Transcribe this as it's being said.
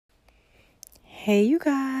Hey, you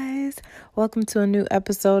guys. Welcome to a new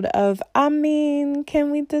episode of Can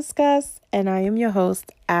We Discuss? And I am your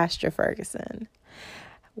host, Astra Ferguson.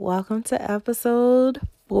 Welcome to episode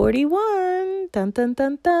 41. Dun, dun,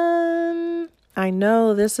 dun, dun. I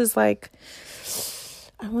know this is I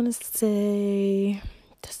want to say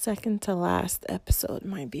the second to last episode.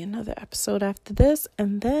 Might be another episode after this.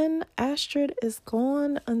 And then Astrid is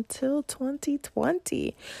gone until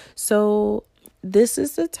 2020. So this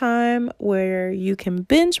is the time where you can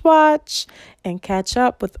binge watch and catch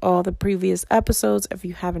up with all the previous episodes if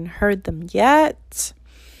you haven't heard them yet.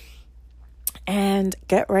 And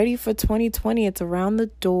get ready for 2020. It's around the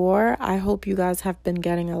door. I hope you guys have been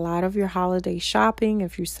getting a lot of your holiday shopping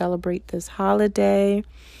if you celebrate this holiday.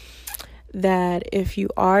 That if you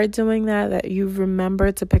are doing that you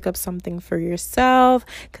remember to pick up something for yourself,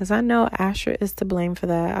 because I know Asher is to blame for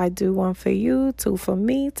that. I do one for you, two for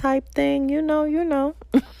me type thing, you know.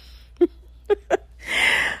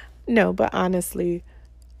 No, but honestly,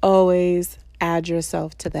 always add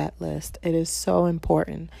yourself to that list. It is so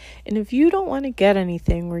important. And if you don't want to get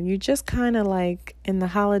anything, where you just kind of like in the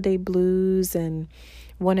holiday blues and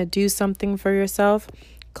want to do something for yourself,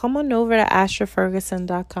 come on over to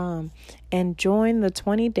astraferguson.com and join the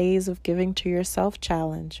 20 Days of Giving to Yourself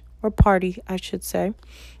challenge, or party, I should say,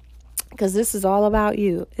 because this is all about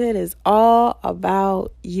you. It is all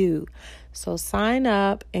about you. So sign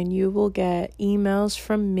up and you will get emails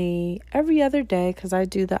from me every other day, because I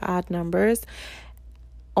do the odd numbers,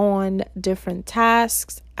 on different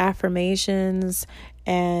tasks, affirmations,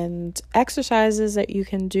 and exercises that you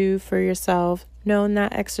can do for yourself. No,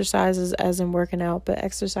 not exercises as in working out, but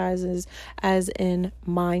exercises as in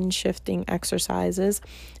mind-shifting exercises.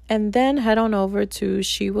 And then head on over to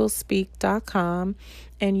shewillspeak.com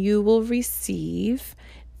and you will receive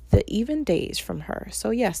the even days from her. So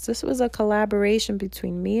yes, this was a collaboration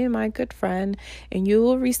between me and my good friend, and you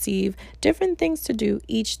will receive different things to do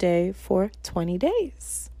each day for 20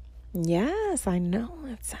 days. Yes, I know,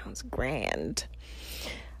 it sounds grand.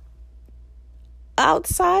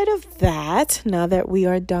 Outside of that, now that we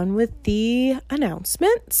are done with the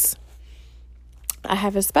announcements, I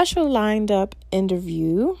have a special lined up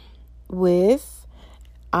interview with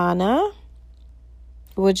Anna.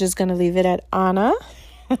 We're just going to leave it at Anna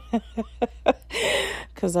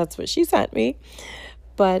because that's what she sent me.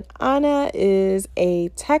 But Anna is a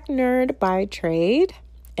tech nerd by trade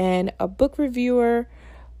and a book reviewer,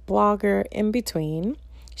 blogger in between.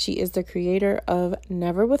 She is the creator of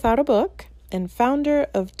Never Without a Book and founder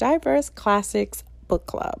of Diverse Classics Book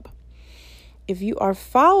Club. If you are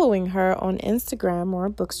following her on Instagram or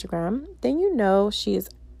Bookstagram, then you know she is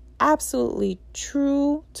absolutely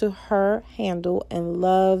true to her handle and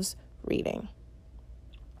loves reading.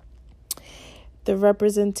 The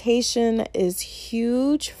representation is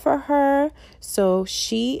huge for her, so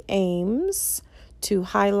she aims to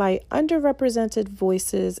highlight underrepresented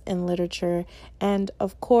voices in literature, and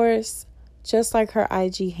of course, just like her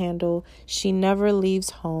IG handle, she never leaves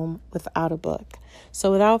home without a book. So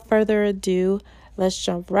without further ado, let's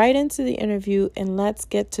jump right into the interview and let's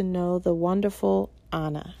get to know the wonderful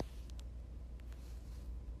Anna.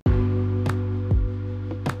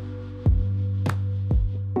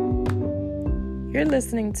 You're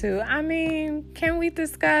listening to Can We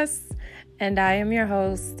Discuss? And I am your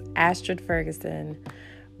host, Astrid Ferguson.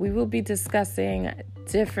 We will be discussing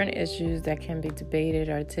different issues that can be debated,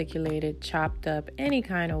 articulated, chopped up any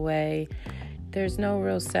kind of way. There's no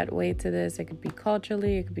real set way to this. It could be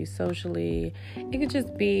culturally, it could be socially, it could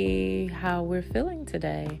just be how we're feeling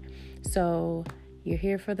today. So you're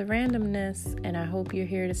here for the randomness, and I hope you're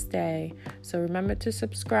here to stay. So remember to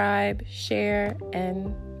subscribe, share,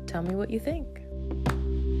 and tell me what you think.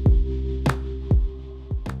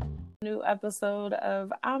 New episode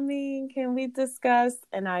of Can We Discuss?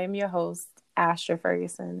 And I am your host, Astra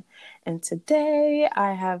Ferguson. And today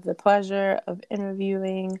I have the pleasure of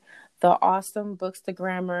interviewing the awesome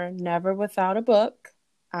Bookstagrammer Never Without a Book.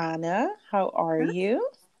 Anna, how are you?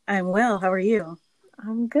 I'm well. How are you?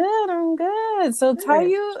 I'm good. So tell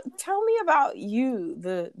me about you,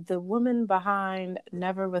 the woman behind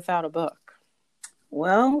Never Without a Book.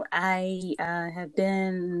 Well, I have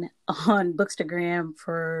been on Bookstagram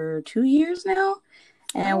for 2 years now.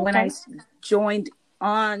 And when I joined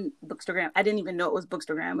on Bookstagram, I didn't even know it was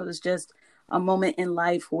Bookstagram. It was just a moment in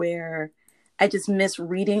life where I just miss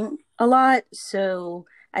reading a lot. So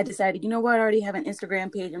I decided, you know what? I already have an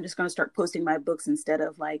Instagram page. I'm just going to start posting my books instead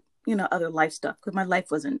of other life stuff, because my life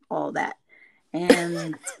wasn't all that.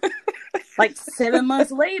 And 7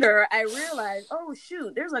 months later, I realized, oh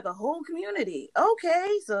shoot, there's a whole community. Okay,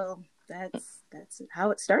 so that's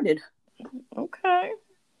how it started. Okay.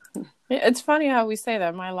 It's funny how we say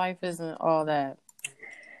that. My life isn't all that.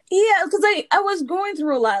 Yeah, because I was going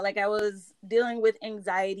through a lot. Like I was dealing with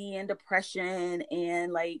anxiety and depression,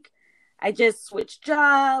 and like I just switched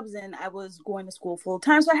jobs, and I was going to school full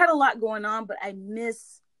time. So I had a lot going on, but I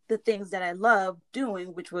miss the things that I loved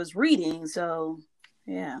doing, which was reading. So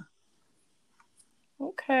yeah.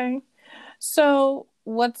 Okay. So,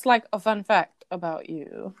 what's like a fun fact about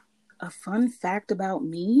you? A fun fact about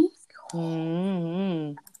me?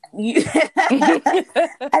 Mm-hmm.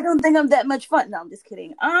 I don't think I'm that much fun. No, I'm just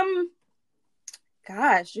kidding.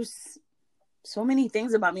 Gosh, just so many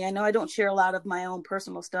things about me. I know I don't share a lot of my own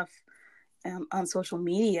personal stuff on social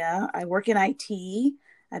media. I work in IT.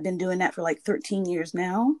 I've been doing that for like 13 years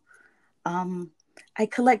now. Um, I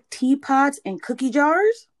collect teapots and cookie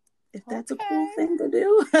jars, if that's a cool Okay. thing to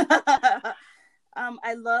do.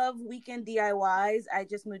 I love weekend DIYs. I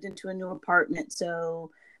just moved into a new apartment,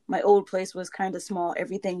 so my old place was kind of small.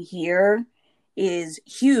 Everything here is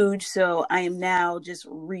huge, so I am now just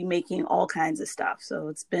remaking all kinds of stuff. So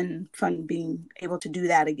it's been fun being able to do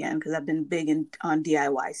that again because I've been big on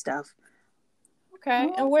DIY stuff.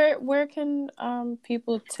 Okay. And where can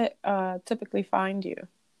people typically find you?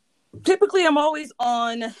 Typically, I'm always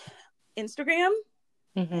on Instagram,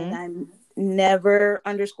 and Mm-hmm. I'm never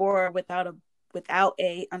underscore without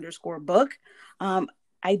a underscore book. Um,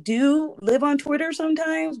 I do live on Twitter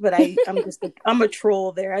sometimes, but I'm a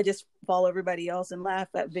troll there. I just follow everybody else and laugh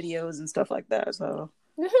at videos and stuff like that. So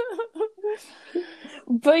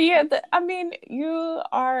But yeah, I mean, you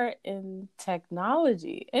are in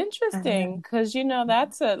technology. I Interesting, am. because you know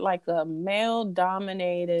that's a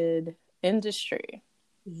male-dominated industry.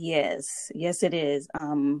 Yes, it is.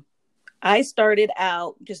 I started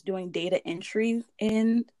out just doing data entry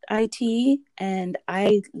in IT, and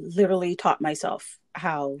I literally taught myself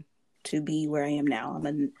how to be where I am now. I'm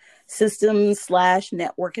a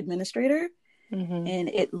systems/network administrator, Hmm. and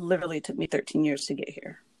it literally took me 13 years to get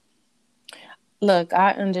here. Look,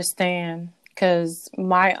 I understand because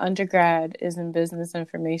my undergrad is in business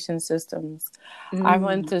information systems. I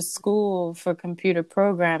went Mm. to school for computer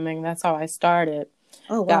programming. That's how I started.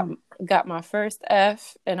 Oh, Got wow. got my first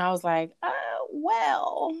F, and I was like,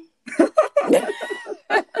 well, this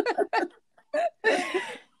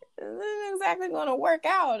isn't exactly going to work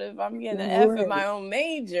out if I'm getting an F in Right, my own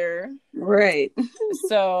major. right.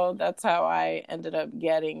 So that's how I ended up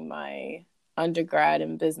getting my undergrad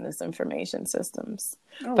in business information systems.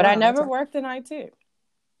 Oh, But I wow. never worked in IT.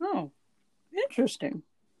 Oh, interesting.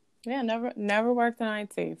 Yeah, never worked in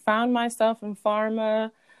IT. Found myself in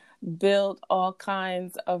pharma, built all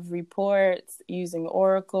kinds of reports using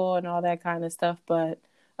Oracle and all that kind of stuff, but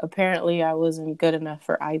apparently I wasn't good enough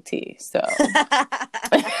for IT. So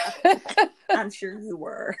I'm sure you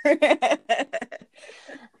were.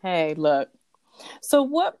 hey, look. So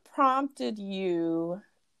what prompted you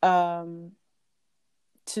um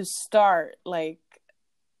to start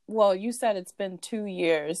well, you said it's been 2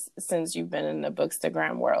 years since you've been in the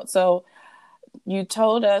Bookstagram world. So you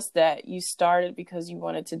told us that you started because you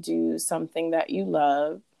wanted to do something that you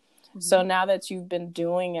love. So now that you've been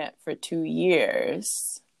doing it for 2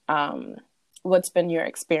 years, what's been your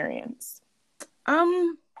experience?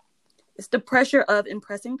 Um, it's the pressure of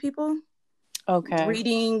impressing people, Okay.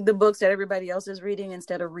 reading the books that everybody else is reading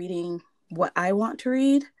instead of reading what I want to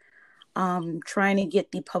read. Trying to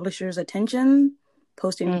get the publisher's attention,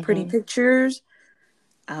 posting pretty Mm-hmm. pictures,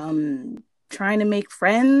 trying to make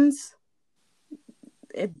friends.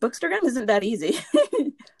 Bookstagram isn't that easy.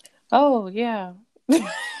 Oh, yeah. It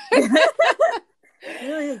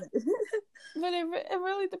really isn't. But it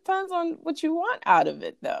really depends on what you want out of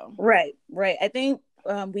it, though. Right, right. I think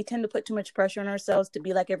we tend to put too much pressure on ourselves to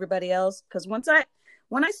be like everybody else. Because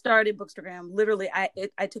when I started Bookstagram, literally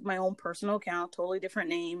I took my own personal account, totally different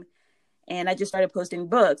name, and I just started posting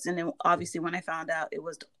books. And then obviously when I found out it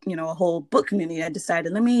was a whole book community, I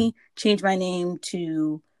decided let me change my name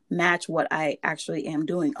to match what I actually am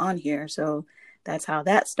doing on here. So that's how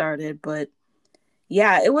that started. But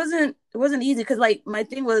yeah, it wasn't easy because like my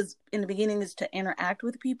thing was in the beginning is to interact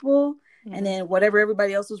with people, and Mm-hmm. then whatever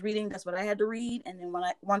everybody else was reading, that's what I had to read. And then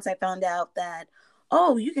once I found out that,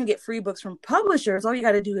 oh, you can get free books from publishers, all you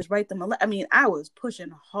got to do is write them I mean, I was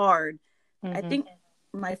pushing hard. I Mm-hmm. think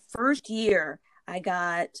my first year I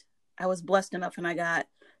was blessed enough and I got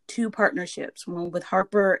two partnerships, one with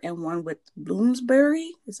Harper and one with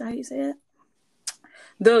Bloomsbury. Is that how you say it?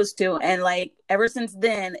 Those two. And like ever since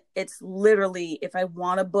then, it's literally if I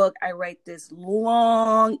want a book, I write this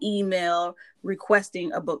long email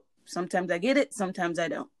requesting a book. Sometimes I get it, sometimes I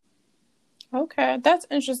don't. Okay, that's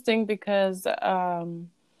interesting because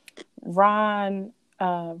Ron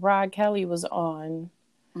Rod Kelly was on.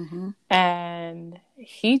 Mm-hmm. And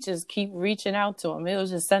he just keep reaching out to him. It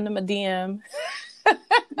was just send him a DM.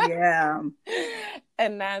 Yeah.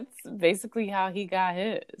 And that's basically how he got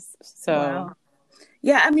his. So, wow.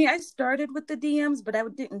 Yeah, I mean, I started with the DMs, but I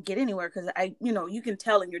didn't get anywhere because you can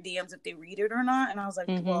tell in your DMs if they read it or not. And I was like,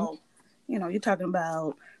 well, you're talking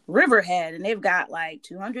about Riverhead and they've got like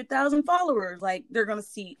 200,000 followers. Like, they're going to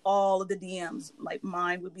see all of the DMs. Like,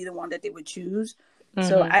 mine would be the one that they would choose.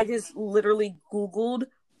 So I just literally Googled,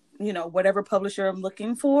 whatever publisher I'm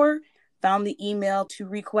looking for, found the email to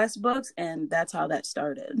request books, and that's how that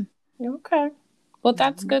started. Okay. Well,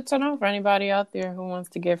 that's good to know for anybody out there who wants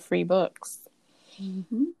to get free books.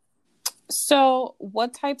 Mm-hmm. So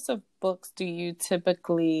what types of books do you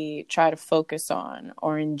typically try to focus on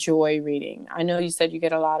or enjoy reading? I know you said you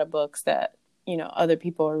get a lot of books that, other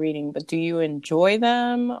people are reading, but do you enjoy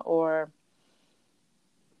them or?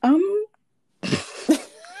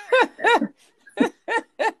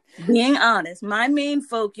 Being honest, my main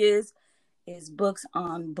focus is books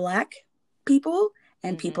on Black people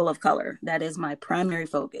and people of color. That is my primary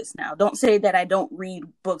focus. Now, don't say that I don't read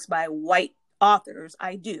books by white authors.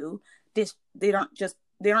 I do. They aren't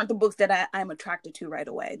the books that I'm attracted to right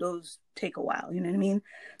away. Those take a while. You know what I mean?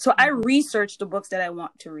 So I research the books that I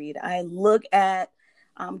want to read. I look at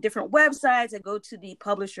different websites. I go to the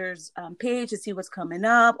publisher's page to see what's coming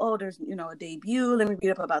up. Oh, there's, a debut. Let me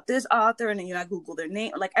read up about this author. And then, I Google their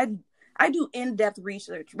name. Like I do in-depth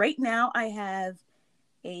research. Right now, I have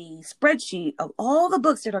a spreadsheet of all the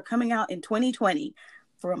books that are coming out in 2020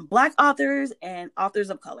 from Black authors and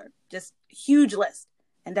authors of color. Just huge list.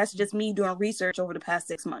 And that's just me doing research over the past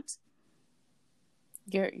 6 months.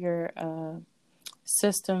 Your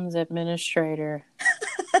systems administrator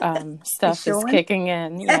stuff is kicking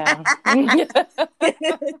in. Yeah.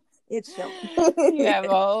 It's showing. You have a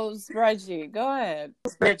whole spreadsheet. Go ahead.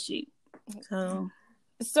 Spreadsheet.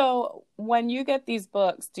 So when you get these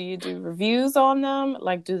books, do you do reviews on them?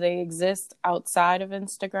 Like, do they exist outside of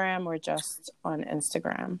Instagram or just on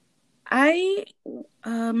Instagram? I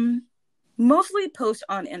mostly post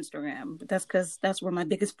on Instagram, but that's because that's where my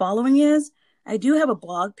biggest following is. I do have a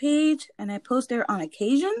blog page and I post there on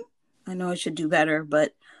occasion. I know I should do better,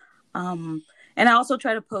 but and I also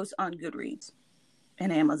try to post on Goodreads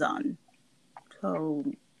and Amazon. So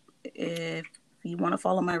if you want to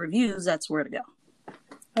follow my reviews, that's where to go.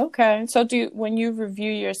 Okay. So when you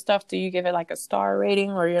review your stuff, do you give it like a star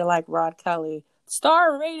rating, or you're like Rod Kelly?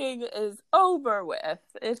 Star rating is over with.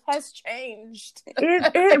 It has changed.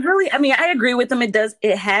 It really, I mean, I agree with them.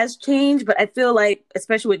 It has changed, but I feel like,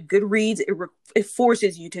 especially with Goodreads, it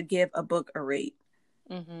forces you to give a book a rate.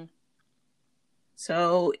 Mm-hmm.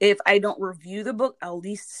 So if I don't review the book, I'll at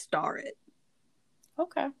least star it.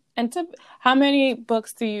 Okay. And how many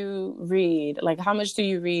books do you read? Like, how much do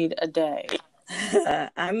you read a day?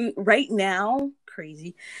 I'm right now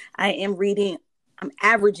crazy. I'm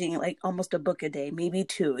averaging like almost a book a day, maybe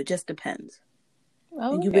 2. It just depends.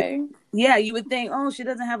 Okay. You would think, oh, she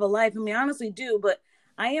doesn't have a life. I mean, I honestly do, but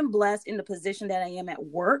I am blessed in the position that I am at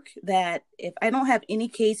work, that if I don't have any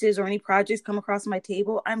cases or any projects come across my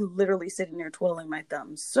table, I'm literally sitting there twiddling my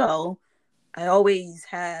thumbs. So I always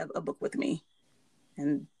have a book with me.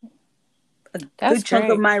 And That's good chunk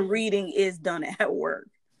great. of my reading is done at work.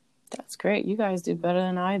 That's great. You guys do better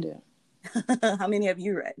than I do. How many have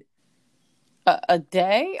you read? A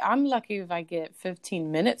day? I'm lucky if I get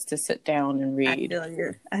 15 minutes to sit down and read.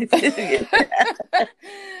 I feel you.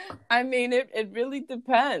 I mean, it really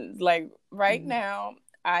depends. Like right now,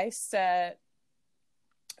 I set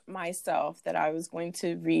myself that I was going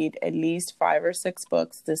to read at least 5 or 6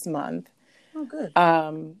 books this month. Oh, good.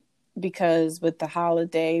 Because with the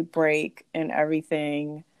holiday break and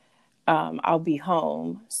everything, I'll be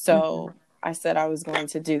home. So I said I was going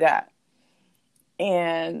to do that.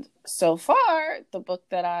 And so far, the book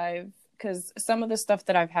that because some of the stuff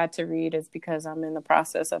that I've had to read is because I'm in the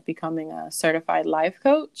process of becoming a certified life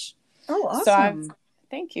coach. Oh, awesome. So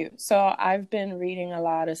thank you. So I've been reading a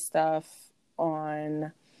lot of stuff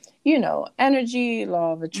on, energy,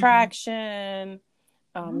 law of attraction,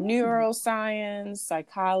 neuroscience,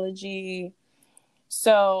 psychology.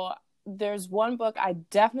 So there's one book I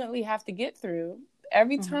definitely have to get through.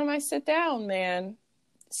 Every time I sit down, man,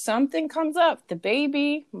 something comes up. The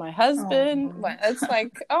baby, my husband. It's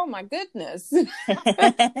like, oh my goodness.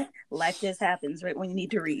 Life just happens right when you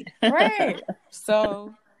need to read. Right.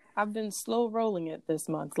 So I've been slow rolling it this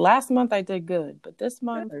month. Last month I did good, but this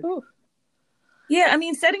month, yeah, I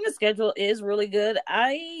mean, setting a schedule is really good.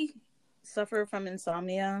 I suffer from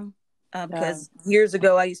insomnia because years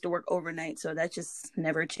ago I used to work overnight, so that just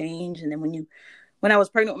never changed. And then when I was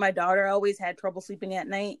pregnant with my daughter, I always had trouble sleeping at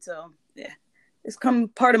night. So yeah, it's come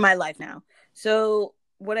part of my life now. So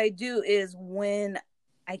what I do is when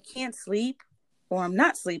I can't sleep or I'm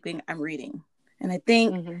not sleeping, I'm reading. And I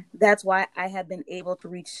think that's why I have been able to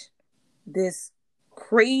reach this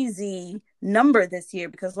crazy number this year,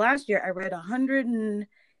 because last year I read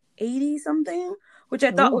 180 something, which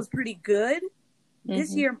I thought was pretty good.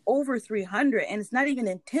 This year I'm over 300, and it's not even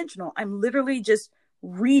intentional. I'm literally just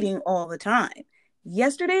reading all the time.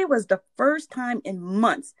 Yesterday was the first time in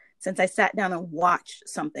months since I sat down and watched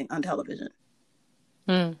something on television.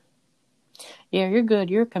 Yeah, you're good.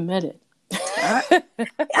 You're committed. I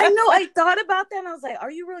know. I thought about that and I was like,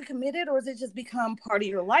 are you really committed, or has it just become part of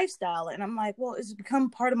your lifestyle? And I'm like, well, it's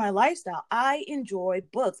become part of my lifestyle. I enjoy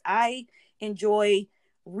books. I enjoy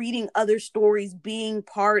reading other stories, being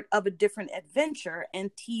part of a different adventure,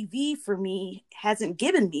 and TV for me hasn't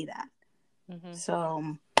given me that.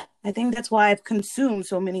 So I think that's why I've consumed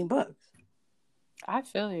so many books. I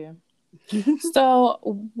feel you. So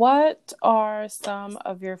what are some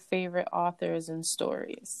of your favorite authors and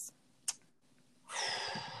stories?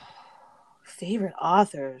 Favorite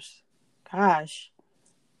authors? Gosh,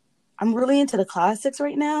 I'm really into the classics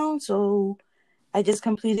right now. So I just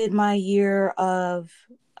completed my year of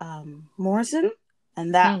Morrison,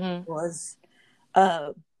 and that was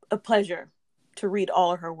a pleasure to read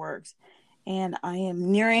all of her works. And I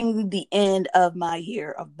am nearing the end of my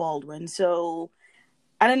year of Baldwin. So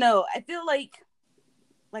I don't know. I feel like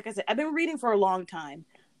I said, I've been reading for a long time.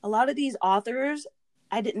 A lot of these authors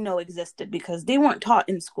I didn't know existed because they weren't taught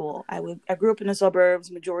in school. I grew up in the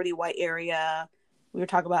suburbs, majority white area. We were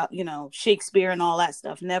talking about, Shakespeare and all that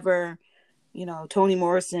stuff. Never, Toni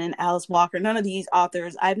Morrison, Alice Walker, none of these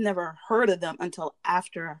authors. I've never heard of them until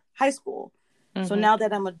after high school. So now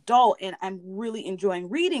that I'm adult and I'm really enjoying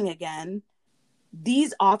reading again,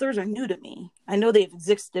 these authors are new to me. I know they've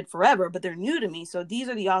existed forever, but they're new to me. So these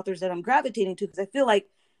are the authors that I'm gravitating to because I feel like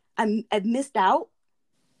I've missed out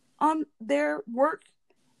on their work,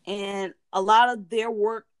 and a lot of their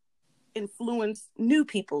work influenced new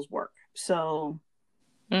people's work. So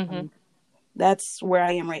that's where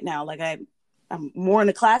I am right now. Like I'm more in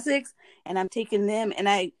the classics, and I'm taking them, and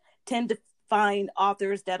I tend to find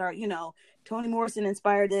authors that are, Toni Morrison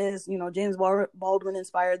inspired this, James Baldwin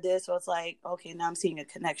inspired this. So it's like, okay, now I'm seeing a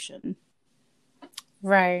connection.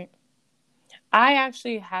 Right. I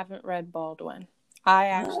actually haven't read Baldwin. I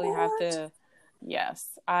actually have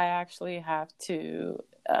to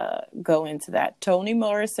go into that. Toni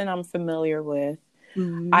Morrison I'm familiar with.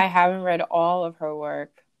 I haven't read all of her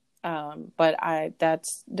work, but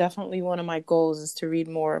that's definitely one of my goals is to read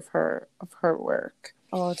more of her work.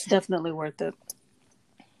 Oh, it's definitely worth it.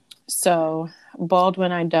 So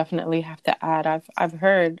Baldwin, I definitely have to add. I've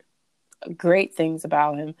heard great things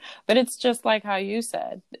about him, but it's just like how you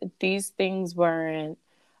said, these things weren't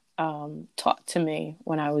taught to me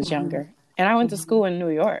when I was younger, and I went to school in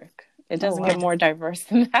New York. It doesn't get more diverse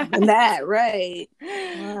than that. Right?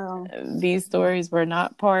 Wow. These stories were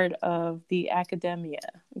not part of the academia.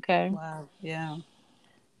 Okay. Wow. Yeah.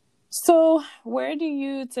 So, where do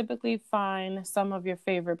you typically find some of your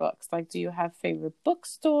favorite books? Like, do you have favorite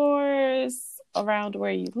bookstores around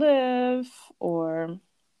where you live, or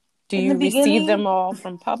do you receive them all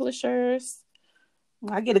from publishers?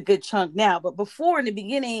 I get a good chunk now, but before, in the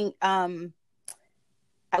beginning,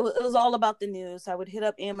 it was all about the news. I would hit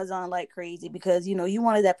up Amazon like crazy because, you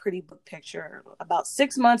wanted that pretty book picture. About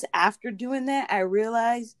 6 months after doing that, I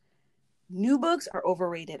realized new books are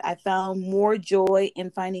overrated. I found more joy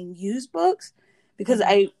in finding used books because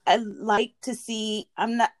I like to see,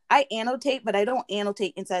 I annotate, but I don't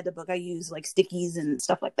annotate inside the book. I use like stickies and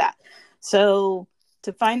stuff like that. So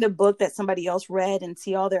to find a book that somebody else read and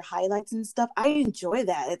see all their highlights and stuff, I enjoy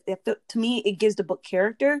that. To me, it gives the book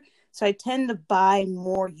character. So I tend to buy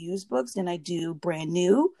more used books than I do brand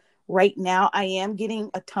new. Right now, I am getting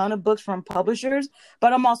a ton of books from publishers,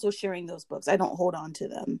 but I'm also sharing those books. I don't hold on to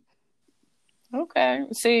them. Okay.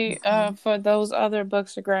 See, for those other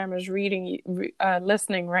Bookstagrammers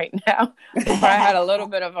listening right now, I had a little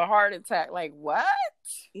bit of a heart attack. Like, what?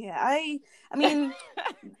 Yeah, I mean,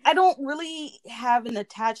 I don't really have an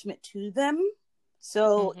attachment to them.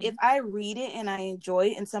 So if I read it and I enjoy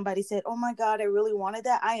it and somebody said, oh my God, I really wanted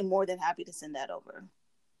that, I am more than happy to send that over.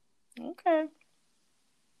 Okay.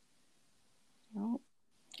 Well,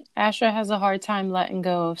 Asha has a hard time letting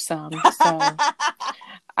go of some, so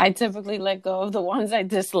I typically let go of the ones I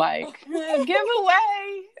dislike. Give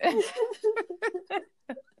away.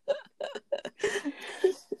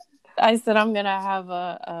 I said I'm gonna have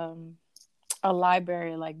a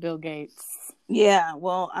library like Bill Gates. Yeah,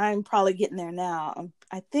 well, I'm probably getting there now.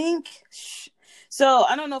 I think so.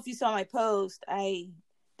 I don't know if you saw my post. I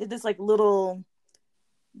did this like little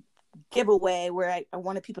giveaway where I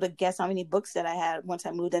wanted people to guess how many books that I had once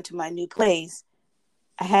I moved into my new place.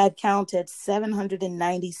 I had counted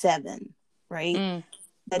 797, right?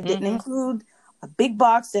 That didn't include a big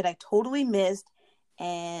box that I totally missed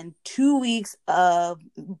and 2 weeks of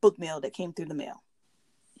book mail that came through the mail.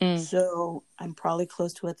 So I'm probably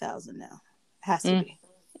close to 1,000 now. Has to be.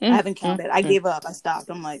 I haven't counted. I gave up. I stopped.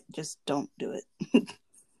 I'm like, just don't do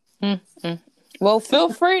it. Well,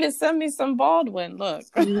 feel free to send me some Baldwin. Look.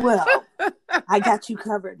 Well, I got you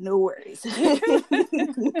covered. No worries.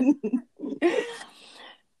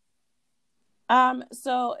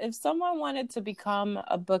 So if someone wanted to become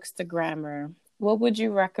a Bookstagrammer, what would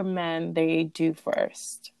you recommend they do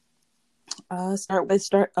first?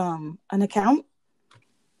 Start an account.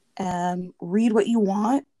 Read what you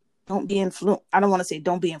want. Don't be influenced. I don't want to say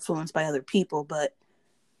don't be influenced by other people, but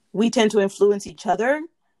we tend to influence each other,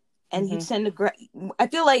 and you tend to. I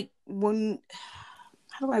feel like how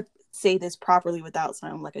do I say this properly without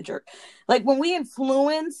sounding like a jerk? Like when we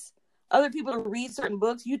influence other people to read certain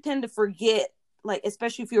books, you tend to forget, like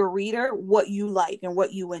especially if you're a reader, what you like and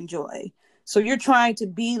what you enjoy. So you're trying to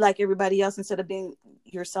be like everybody else instead of being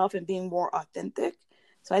yourself and being more authentic.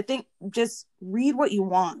 So I think just read what you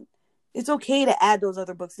want. It's okay to add those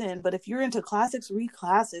other books in, but if you're into classics, read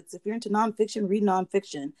classics. If you're into nonfiction, read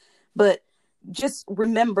nonfiction. But just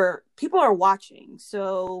remember, people are watching.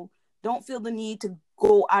 So don't feel the need to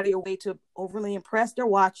go out of your way to overly impress. They're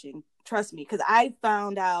watching. Trust me, because I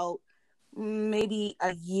found out maybe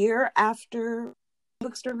a year after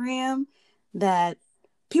Bookstagram that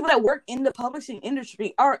people that work in the publishing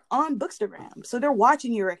industry are on Bookstagram. So they're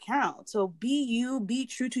watching your account. So be you, be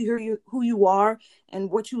true to who you are and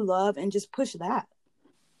what you love, and just push that.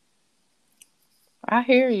 I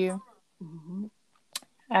hear you.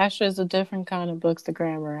 Asha is a different kind of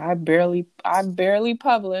Bookstagrammer. I barely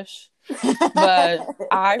publish, but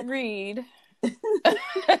I read.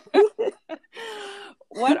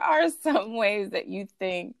 What are some ways that you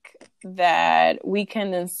think that we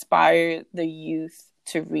can inspire the youth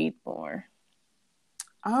to read more?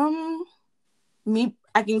 I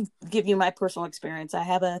can give you my personal experience. I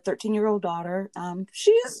have a 13-year-old daughter.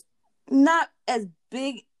 She's not as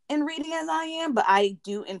big in reading as I am, but I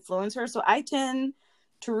do influence her. So I tend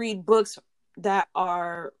to read books that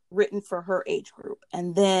are written for her age group.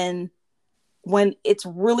 And then when it's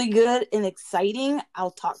really good and exciting,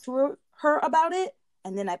 I'll talk to her about it.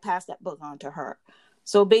 And then I pass that book on to her.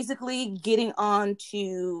 So basically getting on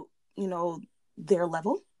to, their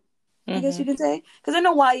level, I guess you could say. Because I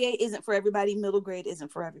know YA isn't for everybody. Middle grade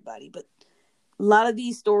isn't for everybody. But a lot of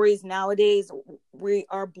these stories nowadays, we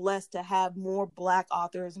are blessed to have more Black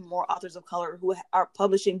authors and more authors of color who are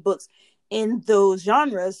publishing books in those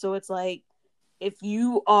genres. So it's like, if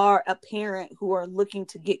you are a parent who are looking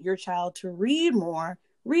to get your child to read more,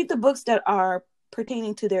 read the books that are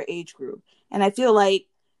pertaining to their age group. And I feel like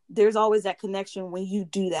there's always that connection when you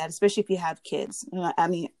do that, especially if you have kids. I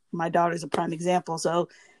mean, my daughter's a prime example. So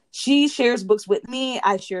she shares books with me.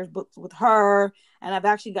 I share books with her. And I've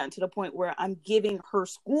actually gotten to the point where I'm giving her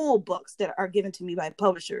school books that are given to me by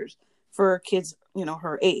publishers for kids,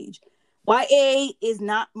 her age. YA is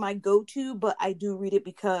not my go-to, but I do read it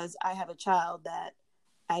because I have a child that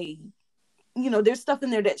there's stuff in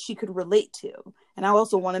there that she could relate to. And I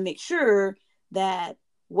also want to make sure that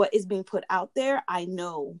what is being put out there, I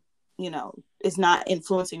know, is not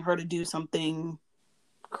influencing her to do something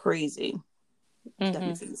crazy. If that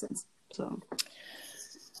makes any sense. So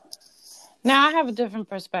now I have a different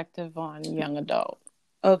perspective on young adult.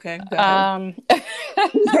 Okay.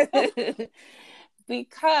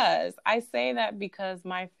 Because I say that because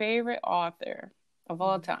my favorite author of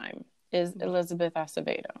all time is Elizabeth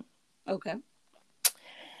Acevedo. Okay.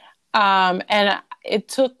 And it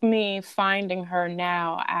took me finding her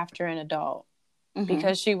now after an adult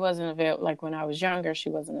because she wasn't available. Like when I was younger, she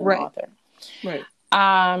wasn't an author. Right.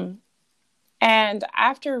 And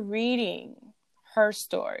after reading her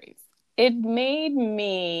stories, it made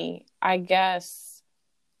me, I guess,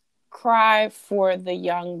 cry for the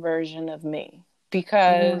young version of me.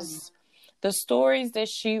 Because the stories that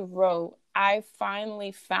she wrote, I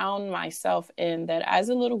finally found myself in that as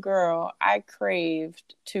a little girl, I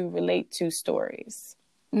craved to relate to stories.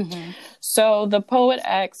 So The Poet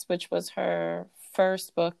X, which was her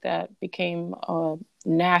first book that became a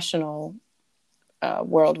national,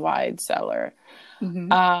 worldwide seller,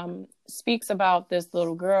 speaks about this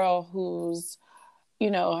little girl who's,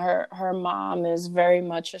 her mom is very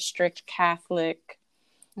much a strict Catholic.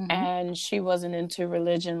 And she wasn't into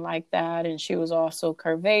religion like that. And she was also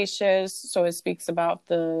curvaceous. So it speaks about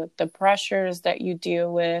the pressures that you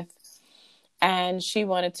deal with. And she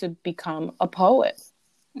wanted to become a poet.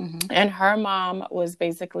 Mm-hmm. And her mom was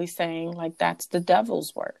basically saying, like, that's the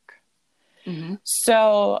devil's work. Mm-hmm.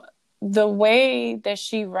 So the way that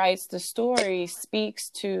she writes the story speaks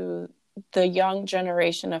to the young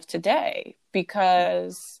generation of today,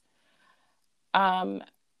 because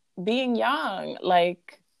being young,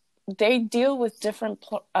 like, they deal with different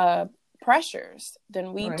pressures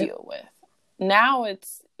than we Right. deal with. Now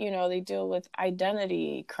it's, they deal with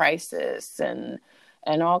identity crisis and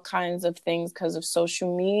all kinds of things because of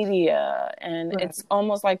social media. And Right. it's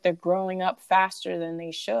almost like they're growing up faster than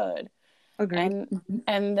they should. Agreed. And Mm-hmm.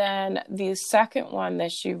 and then the second one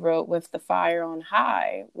that she wrote, with the Fire on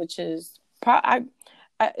High, which is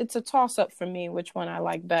it's a toss up for me which one I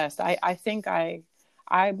like best. I think I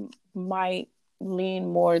might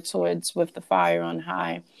lean more towards With the Fire on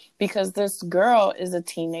High, because this girl is a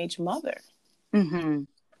teenage mother, Mm-hmm.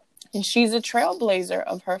 and she's a trailblazer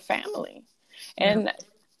of her family. Yep. And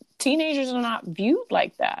teenagers are not viewed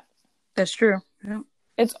like that. That's true. Yep.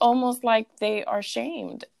 It's almost like they are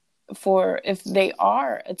shamed for if they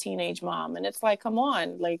are a teenage mom. And it's like, come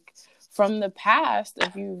on, like, from the past,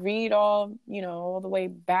 if you read all the way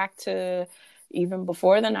back to even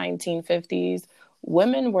before the 1950s,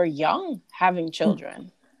 women were young having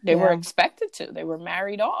children. They were Yeah. expected to. They were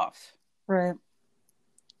married off. Right.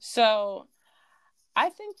 So I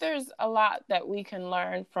think there's a lot that we can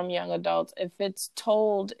learn from young adults if it's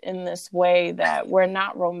told in this way, that we're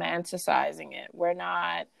not romanticizing it. We're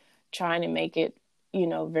not trying to make it,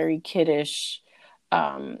 very kiddish,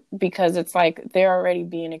 because it's like they're already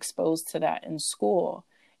being exposed to that in school.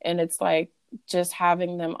 And it's like just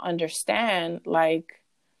having them understand, like,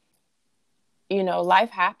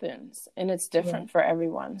 life happens and it's different for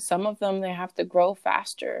everyone. Some of them, they have to grow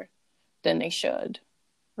faster than they should.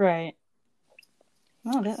 Right.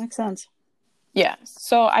 Oh, that makes sense. Yeah.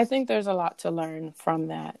 So I think there's a lot to learn from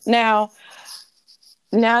that. Now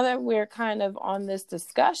that we're kind of on this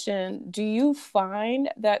discussion, do you find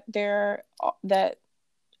that there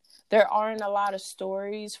aren't a lot of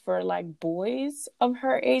stories for, like, boys of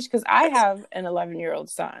her age? Because I have an 11-year-old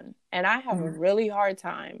son, and I have a really hard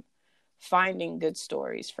time finding good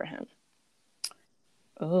stories for him.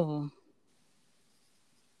 Oh.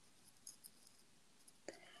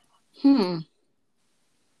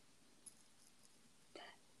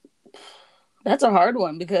 That's a hard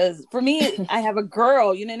one, because for me, I have a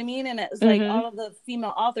girl, you know what I mean? And it's like all of the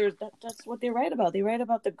female authors, that's what they write about. They write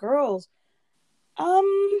about the girls.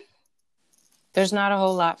 There's not a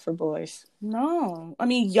whole lot for boys. No. I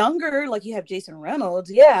mean, younger, like you have Jason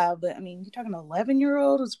Reynolds, yeah, but I mean, you're talking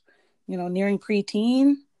 11-year-old who's, nearing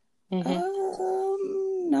preteen.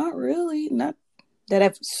 Not really. Not that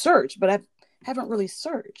I've searched, but I haven't really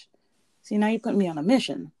searched. See, now you're putting me on a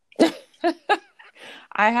mission.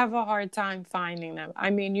 I have a hard time finding them. I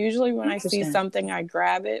mean, usually when I see something, I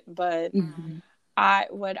grab it, but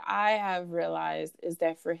what I have realized is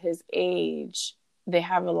that for his age, they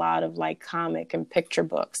have a lot of, like, comic and picture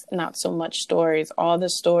books, not so much stories. All the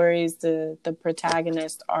stories, the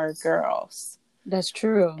protagonists are girls. That's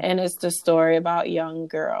true. And it's the story about young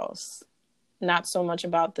girls, not so much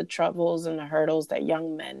about the troubles and the hurdles that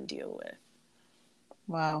young men deal with.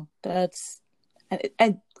 Wow. That's,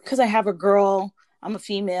 because I have a girl, I'm a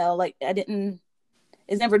female, like, it's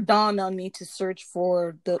never dawned on me to search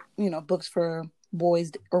for the, books for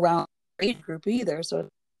boys around our age group either. So,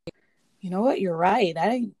 you know what? You're right.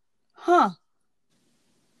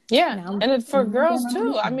 Yeah, and for girls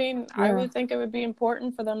too. I mean, yeah. I would think it would be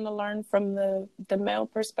important for them to learn from the male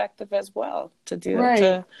perspective as well,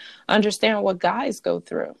 to understand what guys go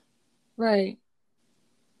through. Right.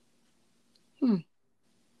 You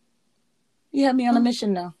have me on a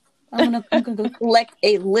mission now. I'm gonna go collect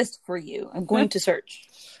a list for you. I'm going to search.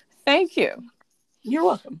 Thank you. You're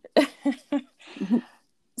welcome.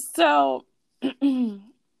 So,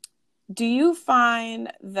 do you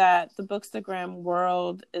find that the Bookstagram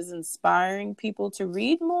world is inspiring people to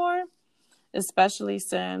read more, especially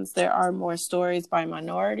since there are more stories by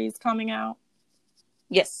minorities coming out?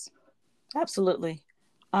 Yes, absolutely.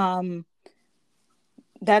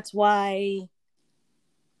 That's why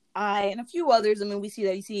I and a few others. I mean, we see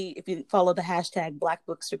that. You see, if you follow the hashtag Black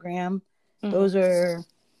Bookstagram, those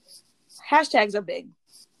hashtags are big.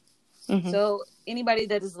 So anybody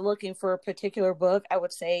that is looking for a particular book, I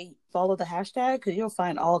would say follow the hashtag, because you'll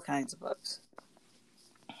find all kinds of books.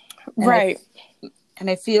 Right. And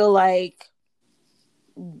I feel like,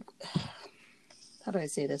 how do I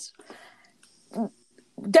say this?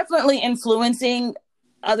 Definitely influencing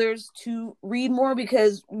others to read more,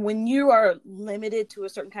 because when you are limited to a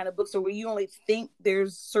certain kind of books, or where you only think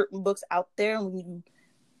there's certain books out there, and when you,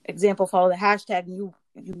 example, follow the hashtag, and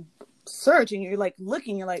you search and you're like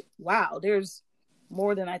looking, you're like, wow, there's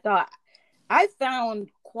more than I thought. I found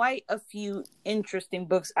quite a few interesting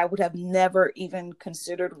books I would have never even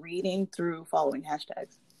considered reading through following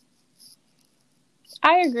hashtags.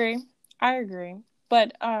 I agree.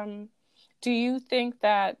 But do you think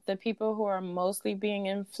that the people who are mostly being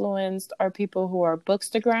influenced are people who are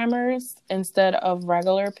bookstagrammers instead of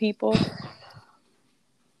regular people?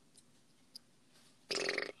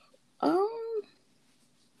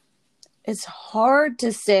 It's hard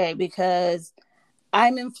to say because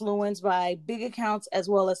I'm influenced by big accounts as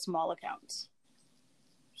well as small accounts.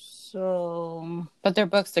 So, but they're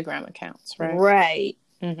bookstagram accounts, right? Right.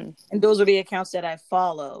 Mm-hmm. And those are the accounts that I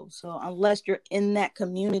follow. So unless you're in that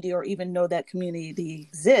community or even know that community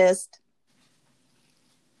exists,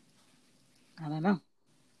 I don't know.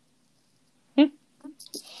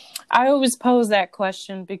 I always pose that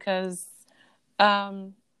question because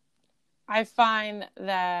I find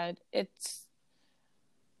that it's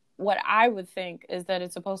what I would think is that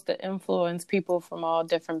it's supposed to influence people from all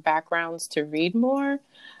different backgrounds to read more,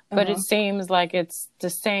 but it seems like it's the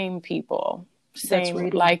same people,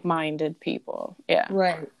 same like-minded people. Yeah.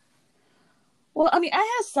 Right. Well, I mean,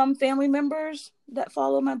 I have some family members that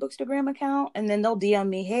follow my Bookstagram account, and then they'll DM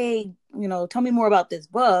me, hey, tell me more about this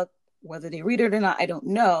book. Whether they read it or not, I don't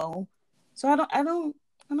know. So I don't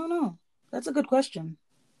know. That's a good question.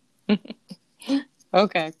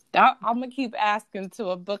 Okay. I'm going to keep asking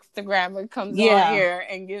till a bookstagrammer comes on here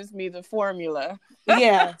and gives me the formula.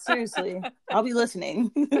 Yeah, seriously. I'll be listening.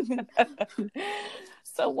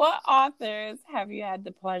 So what authors have you had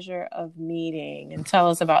the pleasure of meeting? And tell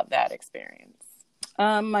us about that experience.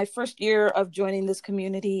 My first year of joining this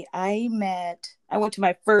community, I went to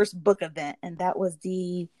my first book event, and that was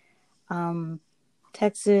the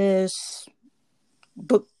Texas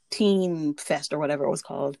Book Teen Fest or whatever it was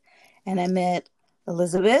called. And I met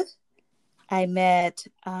Elizabeth. I met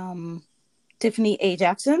Tiffany A.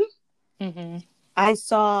 Jackson. Mm-hmm. I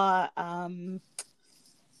saw, oh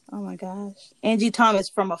my gosh, Angie Thomas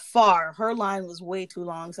from afar. Her line was way too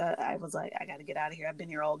long, so I was like, I got to get out of here. I've been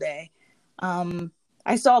here all day.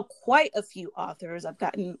 I saw quite a few authors. I've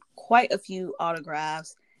gotten quite a few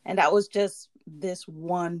autographs, and that was just this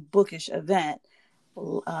one bookish event.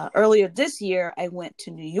 Earlier this year, I went to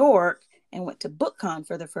New York and went to BookCon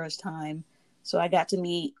for the first time. So I got to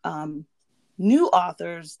meet new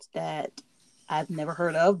authors that I've never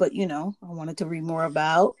heard of, but, I wanted to read more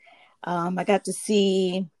about. I got to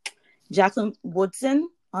see Jacqueline Woodson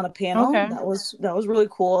on a panel. Okay. That was really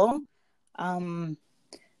cool. Let me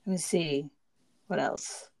see. What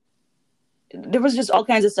else? There was just all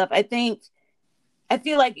kinds of stuff. I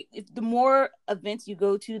feel like if the more events you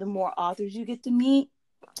go to, the more authors you get to meet.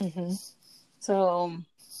 Mm-hmm. So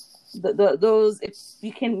those, if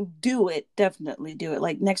you can do it, definitely do it.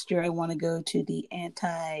 Like next year, I want to go to the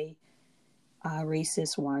anti-racist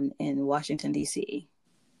one in Washington, D.C.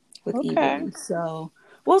 with Eben. So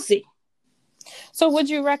we'll see. So would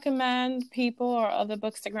you recommend people or other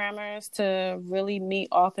bookstagrammers to really meet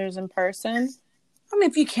authors in person? I mean,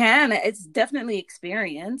 if you can, it's definitely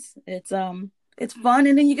experience. It's fun,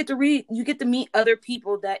 and then you get to read. You get to meet other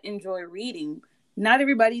people that enjoy reading. Not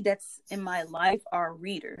everybody that's in my life are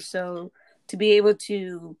readers, so to be able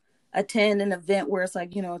to attend an event where it's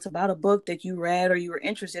like, it's about a book that you read or you were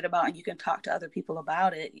interested about, and you can talk to other people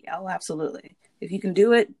about it. Oh, absolutely! If you can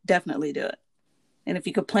do it, definitely do it. And if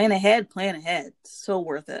you could plan ahead. It's so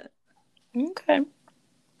worth it. Okay.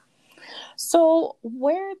 So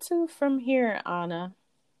where to from here, Anna?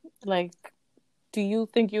 Like, do you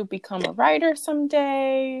think you'll become a writer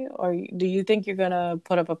someday? Or do you think you're going to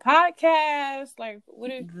put up a podcast? Like,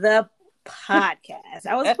 The podcast.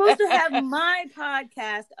 I was supposed to have my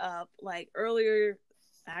podcast up like earlier.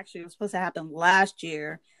 Actually, it was supposed to happen last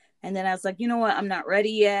year. And then I was like, you know what? I'm not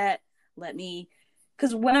ready yet.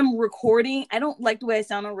 Because when I'm recording, I don't like the way I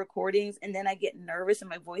sound on recordings, and then I get nervous and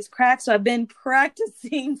my voice cracks. So I've been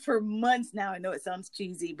practicing for months now. I know it sounds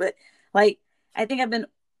cheesy, but I think I've been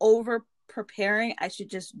over preparing. I should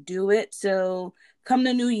just do it. So come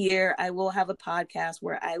the new year, I will have a podcast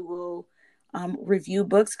where I will review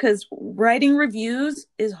books, because writing reviews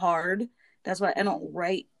is hard. That's why I don't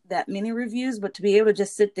write that many reviews, but to be able to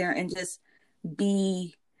just sit there and just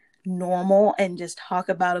be normal and just talk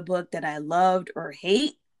about a book that I loved or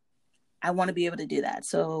hate, I want to be able to do that.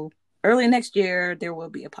 So early next year, there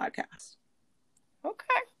will be a podcast. Okay.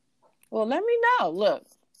 Well, let me know. Look,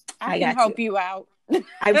 I can help you out.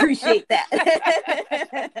 I appreciate that.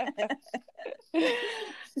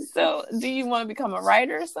 So do you want to become a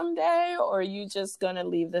writer someday, or are you just going to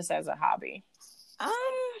leave this as a hobby?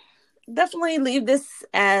 Definitely leave this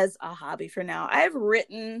as a hobby for now. I've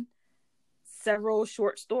written several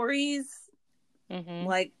short stories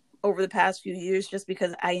like over the past few years just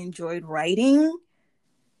because I enjoyed writing.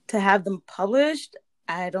 To have them published,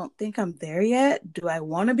 I don't think I'm there yet. Do I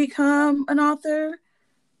want to become an author?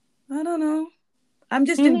 I don't know. I'm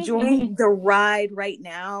just enjoying the ride right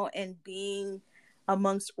now and being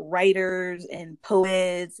amongst writers and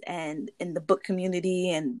poets and in the book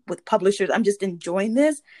community and with publishers. I'm just enjoying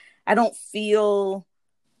this. I don't feel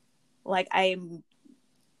like I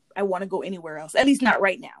want to go anywhere else, at least not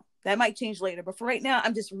right now. That might change later, but for right now,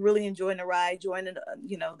 I'm just really enjoying the ride, joining,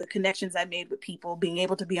 the connections I made with people, being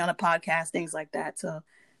able to be on a podcast, things like that. So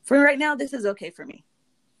for right now, this is okay for me.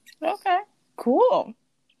 Okay, cool.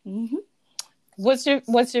 Mm-hmm. What's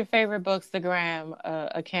your favorite Bookstagram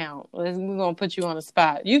account? We're gonna put you on the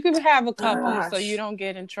spot. You can have a couple so you don't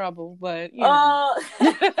get in trouble, but you know.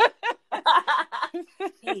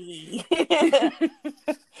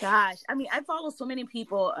 Gosh, I mean, I follow so many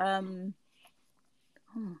people.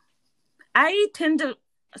 I tend to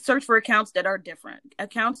search for accounts that are different,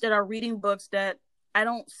 accounts that are reading books that I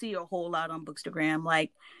don't see a whole lot on Bookstagram.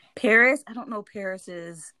 Like Paris, I don't know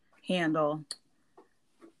Paris's handle.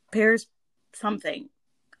 Paris something.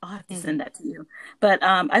 I'll have to send that to you. But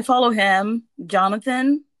I follow him.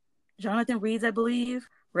 Jonathan Reads, I believe.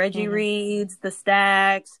 Reggie Reads, The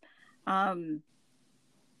Stacks. Trying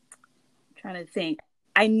to think.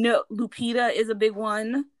 I know Lupita is a big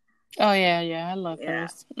one. Oh yeah, I love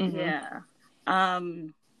hers. Yeah.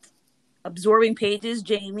 Absorbing Pages,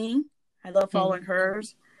 Jamie. I love following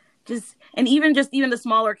hers. Even the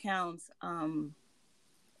smaller accounts.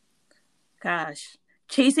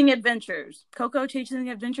 Chasing Adventures. Coco Chasing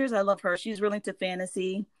Adventures. I love her. She's really into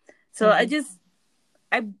fantasy. So I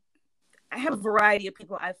have a variety of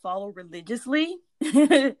people I follow religiously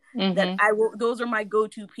that I will. Those are my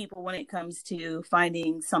go-to people when it comes to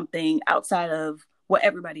finding something outside of what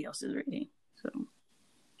everybody else is reading. So,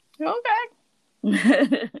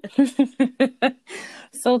 okay.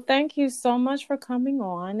 So thank you so much for coming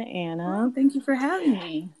on, Anna. Oh, thank you for having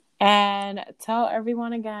me. And tell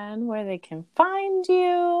everyone again where they can find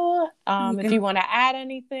you. If you want to add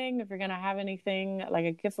anything, if you're going to have anything like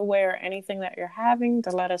a giveaway or anything that you're having,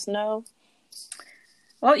 to let us know.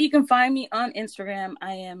 Well, you can find me on Instagram.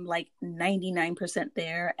 I am like 99%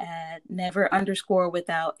 there at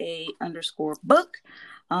never_without_a_book.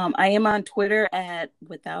 I am on Twitter at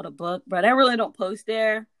without a book, but I really don't post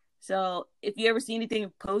there. So if you ever see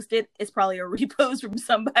anything posted, it's probably a repost from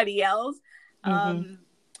somebody else.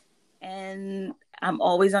 And I'm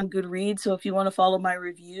always on Goodreads. So if you want to follow my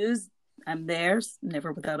reviews, I'm there.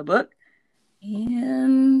 Never Without a Book.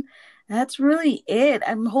 And that's really it.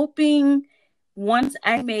 I'm hoping once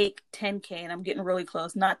I make 10K, and I'm getting really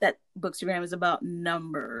close, not that Bookstagram is about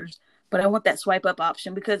numbers, but I want that swipe up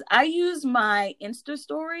option because I use my Insta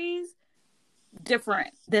stories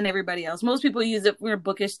different than everybody else. Most people use it for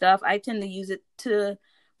bookish stuff. I tend to use it to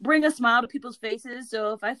bring a smile to people's faces.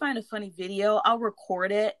 So if I find a funny video, I'll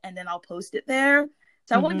record it and then I'll post it there.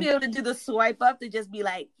 So I want to be able to do the swipe up to just be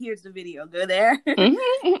like, here's the video, go there.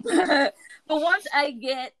 But once I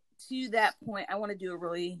get to that point, I want to do a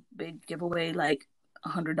really big giveaway, like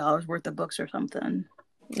 $100 worth of books or something.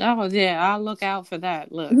 Oh yeah, I'll look out for that.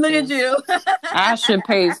 Look at you. I should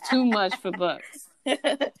pay too much for books.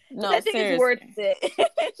 No, I think seriously. it's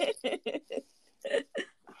worth it.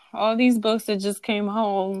 All these books that just came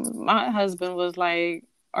home, my husband was like,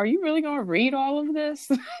 "Are you really going to read all of this?"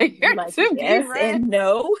 Your like, to yes be read, and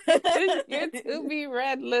no. Your to be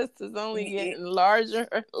read list is only getting larger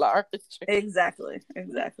and larger. Exactly.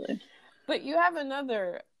 But you have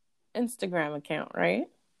another Instagram account, right?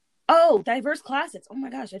 Oh, Diverse Classics. Oh my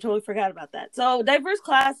gosh, I totally forgot about that. So Diverse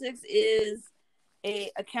Classics is a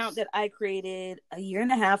account that I created a year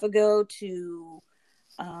and a half ago to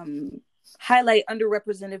highlight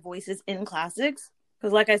underrepresented voices in classics.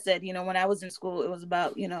 Because like I said, when I was in school, it was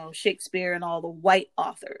about, Shakespeare and all the white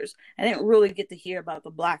authors. I didn't really get to hear about the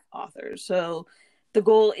Black authors. So the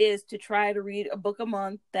goal is to try to read a book a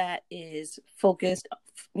month that is focused,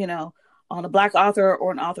 on a Black author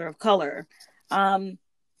or an author of color.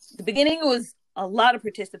 The beginning was a lot of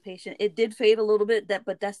participation. It did fade a little bit,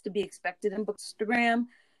 but that's to be expected in Bookstagram.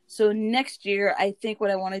 So next year, I think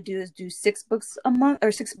what I want to do is do 6 books a month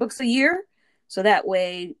or 6 books a year. So that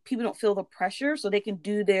way people don't feel the pressure, so they can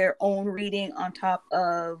do their own reading on top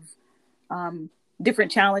of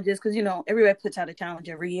different challenges. Because, everybody puts out a challenge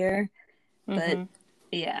every year. But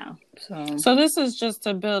yeah. So this is just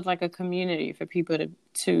to build like a community for people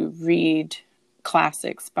to read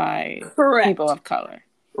classics by people of color.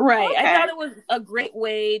 Right. Okay. I thought it was a great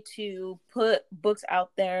way to put books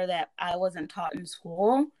out there that I wasn't taught in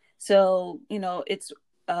school. So, it's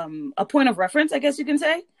a point of reference, I guess you can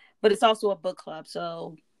say, but it's also a book club.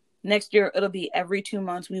 So next year, it'll be every 2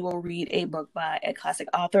 months we will read a book by a classic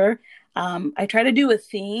author. I try to do a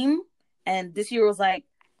theme, and this year was like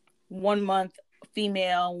 1 month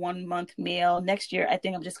female, 1 month male. Next year, I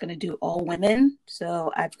think I'm just going to do all women.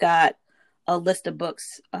 So I've got a list of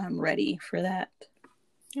books ready for that.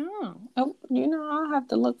 Oh, I'll have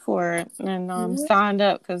to look for it and signed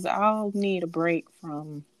up because I'll need a break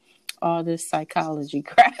from all this psychology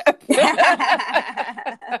crap.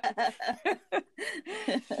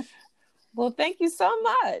 Well, thank you so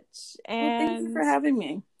much. And thank you for having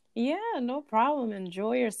me. Yeah, no problem.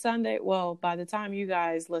 Enjoy your Sunday. Well, by the time you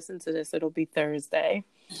guys listen to this, it'll be Thursday.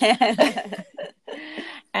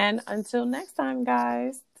 And until next time,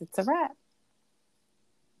 guys, it's a wrap.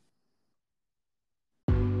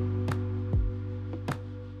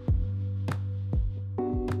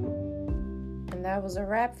 And that was a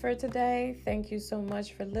wrap for today. Thank you so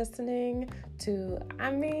much for listening to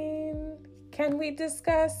Can We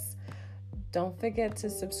Discuss? Don't forget to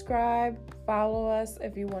subscribe, follow us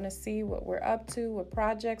if you want to see what we're up to, what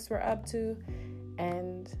projects we're up to,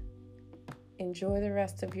 and enjoy the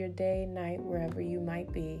rest of your day, night, wherever you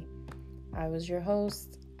might be. I was your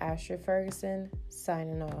host, Asher Ferguson,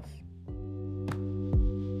 signing off.